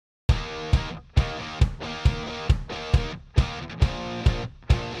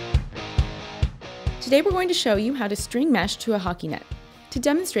Today we're going to show you how to string mesh to a hockey net. To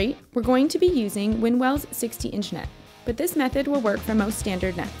demonstrate, we're going to be using WINNWELL's 60-inch net, but this method will work for most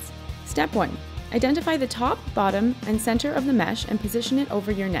standard nets. Step 1. Identify the top, bottom, and center of the mesh and position it over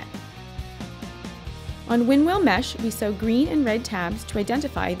your net. On WINNWELL mesh, we sew green and red tabs to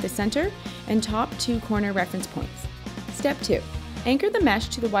identify the center and top 2 corner reference points. Step 2. Anchor the mesh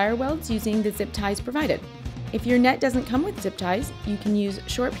to the wire welds using the zip ties provided. If your net doesn't come with zip ties, you can use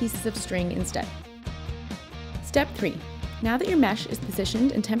short pieces of string instead. Step 3. Now that your mesh is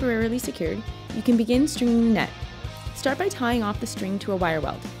positioned and temporarily secured, you can begin stringing the net. Start by tying off the string to a wire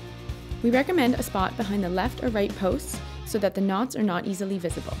weld. We recommend a spot behind the left or right posts so that the knots are not easily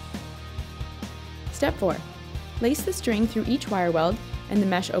visible. Step 4. Lace the string through each wire weld and the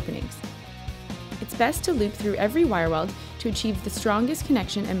mesh openings. It's best to loop through every wire weld to achieve the strongest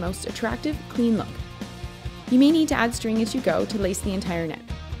connection and most attractive, clean look. You may need to add string as you go to lace the entire net.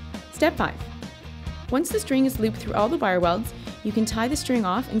 Step 5. Once the string is looped through all the wire welds, you can tie the string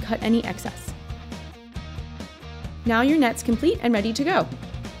off and cut any excess. Now your net's complete and ready to go.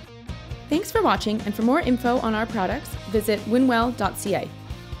 Thanks for watching, and for more info on our products, visit WINNWELL.ca.